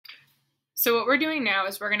So what we're doing now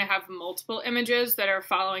is we're going to have multiple images that are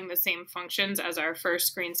following the same functions as our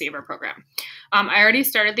first ScreenSaver program. I already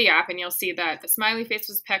started the app, and you'll see that the smiley face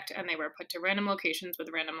was picked and they were put to random locations with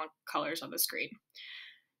random colors on the screen.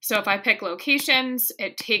 So if I pick locations,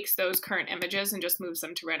 it takes those current images and just moves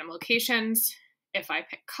them to random locations. If I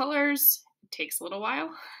pick colors, it takes a little while.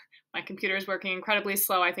 My computer is working incredibly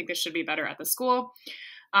slow. I think this should be better at the school.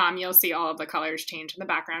 You'll see all of the colors change and the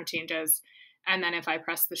background changes. And then if I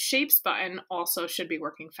press the shapes button, also should be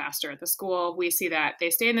working faster at the school. We see that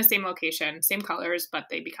they stay in the same location, same colors, but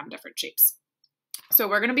they become different shapes. So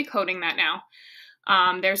we're going to be coding that now.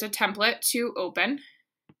 There's a template to open.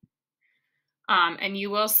 And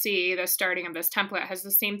you will see the starting of this template has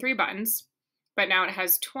the same 3 buttons, but now it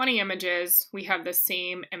has 20 images. We have the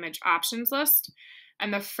same image options list.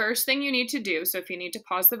 And the first thing you need to do, so if you need to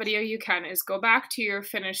pause the video, you can, is go back to your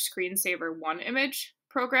finished ScreenSaver 1 image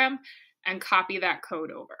program and copy that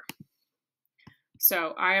code over.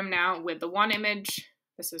 So I am now with the 1 image.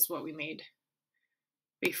 This is what we made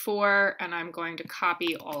before, and I'm going to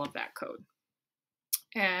copy all of that code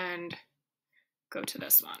and go to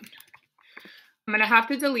this one. I'm going to have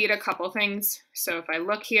to delete a couple things. So if I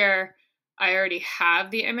look here, I already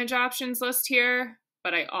have the image options list here,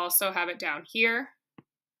 but I also have it down here.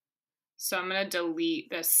 So I'm going to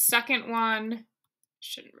delete the second one.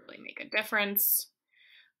 Shouldn't really make a difference.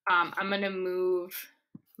 I'm going to move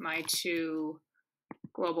my 2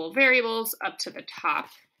 global variables up to the top.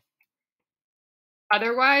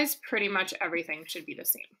 Otherwise, pretty much everything should be the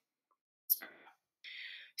same.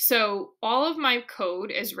 So all of my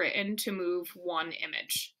code is written to move 1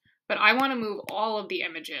 image, but I want to move all of the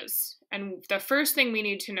images. And the first thing we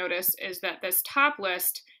need to notice is that this top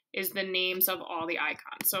list is the names of all the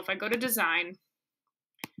icons. So if I go to design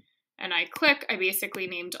and I click, I basically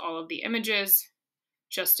named all of the images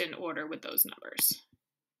just in order with those numbers.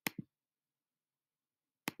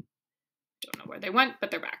 Don't know where they went,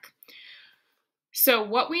 but they're back. So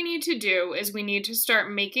what we need to do is we need to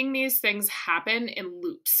start making these things happen in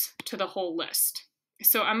loops to the whole list.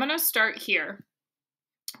 So I'm going to start here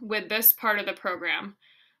with this part of the program.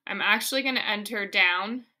 I'm actually going to enter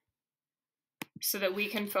down so that we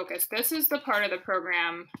can focus. This is the part of the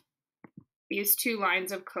program. These 2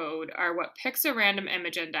 lines of code are what picks a random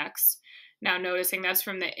image index. Now noticing that's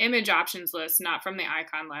from the image options list, not from the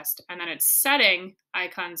icon list, and then it's setting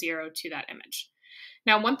icon 0 to that image.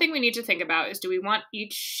 Now, one thing we need to think about is, do we want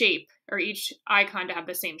each shape or each icon to have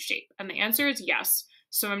the same shape? And the answer is yes.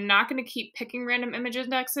 So I'm not going to keep picking random image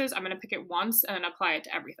indexes. I'm going to pick it once and then apply it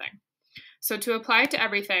to everything. So to apply it to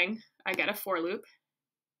everything, I get a for loop.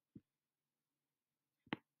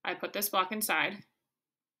 I put this block inside.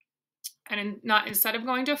 And instead of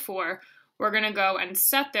going to for, we're going to go and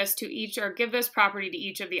set this to each, or give this property to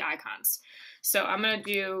each of the icons. So I'm going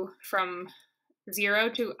to do from 0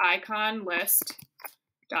 to icon list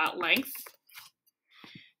dot length,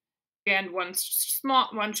 and one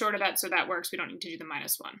short of that, so that works. We don't need to do the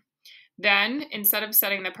 -1. Then instead of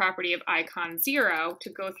setting the property of icon 0 to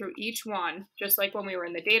go through each one, just like when we were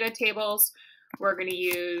in the data tables, we're going to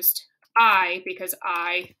use I, because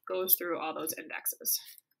I goes through all those indexes.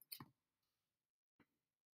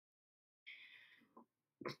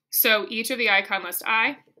 So each of the icon list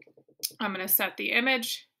I'm going to set the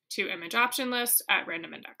image to image option list at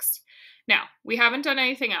random index. Now, we haven't done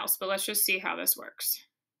anything else, but let's just see how this works.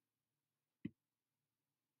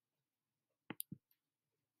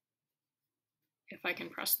 If I can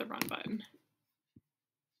press the run button.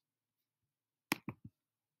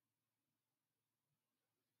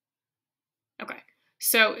 Okay,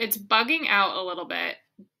 so it's bugging out a little bit,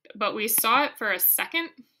 but we saw it for a second.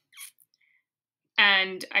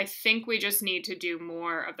 And I think we just need to do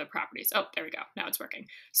more of the properties. Oh, there we go. Now it's working.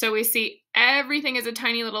 So we see everything is a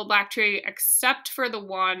tiny little black tree except for the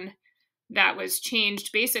one that was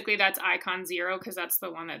changed. Basically, that's icon 0 because that's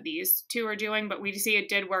the one that these 2 are doing. But we see it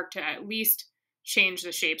did work to at least change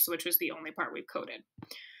the shapes, which was the only part we've coded.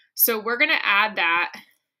 So we're going to add that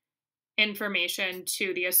information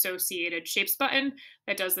to the associated shapes button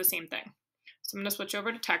that does the same thing. So I'm going to switch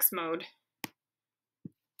over to text mode.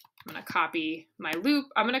 I'm going to copy my loop.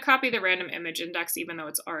 I'm going to copy the random image index even though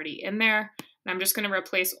it's already in there. And I'm just going to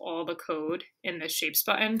replace all the code in the shapes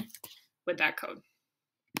button with that code.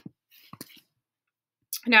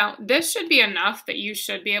 Now, this should be enough that you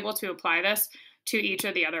should be able to apply this to each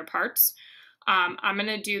of the other parts. I'm going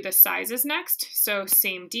to do the sizes next. So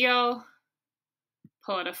same deal,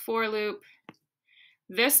 pull out a for loop.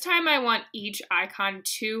 This time I want each icon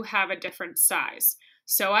to have a different size.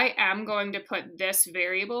 So I am going to put this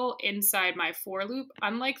variable inside my for loop.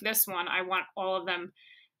 Unlike this one, I want all of them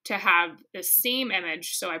to have the same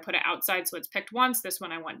image, so I put it outside so it's picked once. This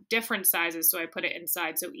one I want different sizes, so I put it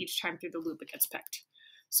inside, so each time through the loop it gets picked.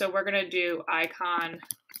 So we're going to do icon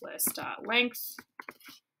list.length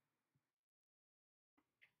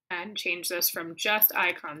and change this from just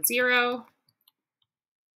icon 0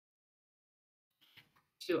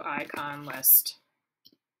 to icon list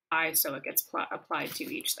I, so it gets applied to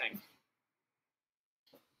each thing.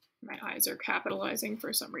 My eyes are capitalizing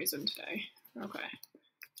for some reason today. Okay.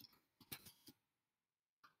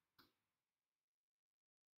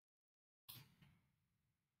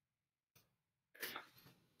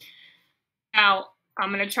 Now,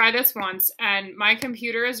 I'm going to try this once, and my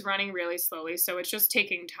computer is running really slowly, so it's just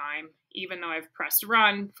taking time, even though I've pressed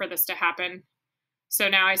run for this to happen. So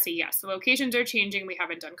now I see, yes, the locations are changing. We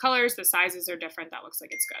haven't done colors. The sizes are different. That looks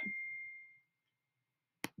like it's good.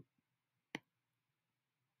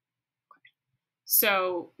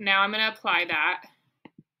 So now I'm going to apply that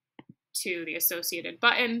to the associated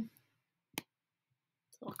button.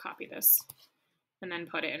 So I'll copy this and then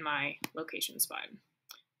put it in my locations button,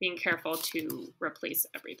 being careful to replace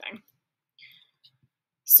everything.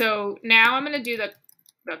 So now I'm going to do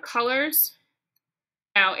the colors.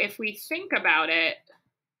 Now, if we think about it,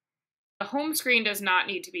 the home screen does not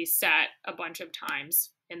need to be set a bunch of times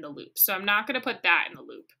in the loop. So I'm not going to put that in the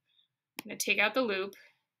loop. I'm going to take out the loop,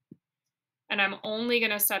 and I'm only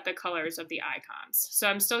going to set the colors of the icons. So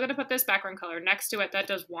I'm still going to put this background color next to it. That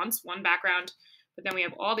does one background, but then we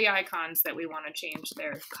have all the icons that we want to change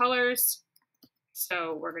their colors.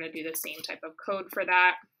 So we're going to do the same type of code for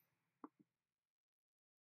that.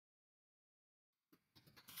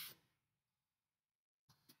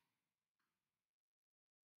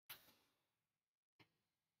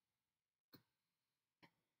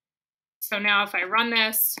 So now if I run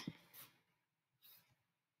this,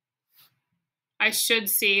 I should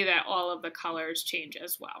see that all of the colors change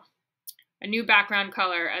as well. A new background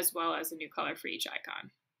color as well as a new color for each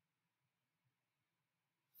icon.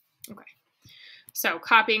 Okay, so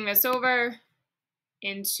copying this over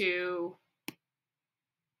into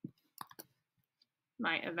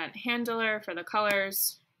my event handler for the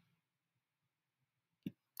colors.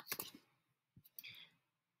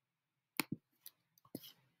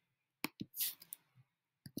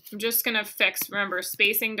 I'm just going to fix, remember,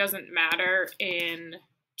 spacing doesn't matter in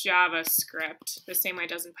JavaScript the same way it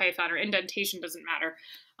does in Python, or indentation doesn't matter,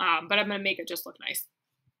 but I'm going to make it just look nice.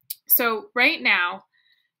 So right now,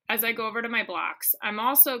 as I go over to my blocks, I'm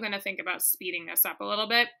also going to think about speeding this up a little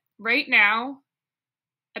bit. Right now,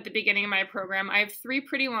 at the beginning of my program, I have 3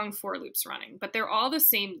 pretty long for loops running, but they're all the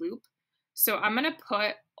same loop. So I'm going to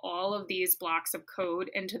put all of these blocks of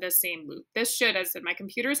code into the same loop. This should, as I said, my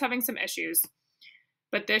computer is having some issues,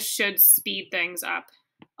 but this should speed things up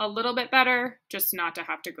a little bit better, just not to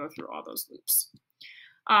have to go through all those loops.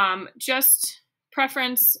 Just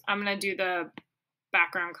preference, I'm going to do the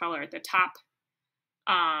background color at the top.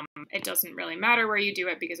 It doesn't really matter where you do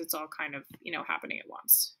it because it's all kind of, happening at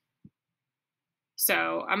once.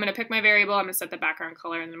 So I'm going to pick my variable, I'm going to set the background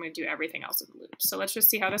color, and then I'm going to do everything else in the loop. So let's just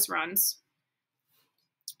see how this runs.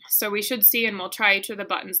 So we should see, and we'll try each of the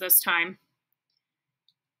buttons this time.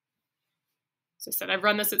 So I said, I've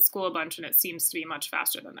run this at school a bunch, and it seems to be much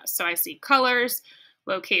faster than this. So I see colors,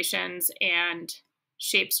 locations, and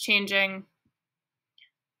shapes changing.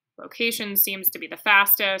 Location seems to be the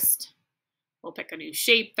fastest. We'll pick a new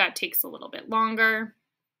shape. That takes a little bit longer.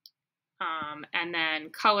 And then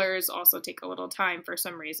colors also take a little time for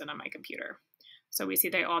some reason on my computer. So we see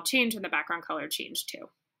they all change, and the background color changed too.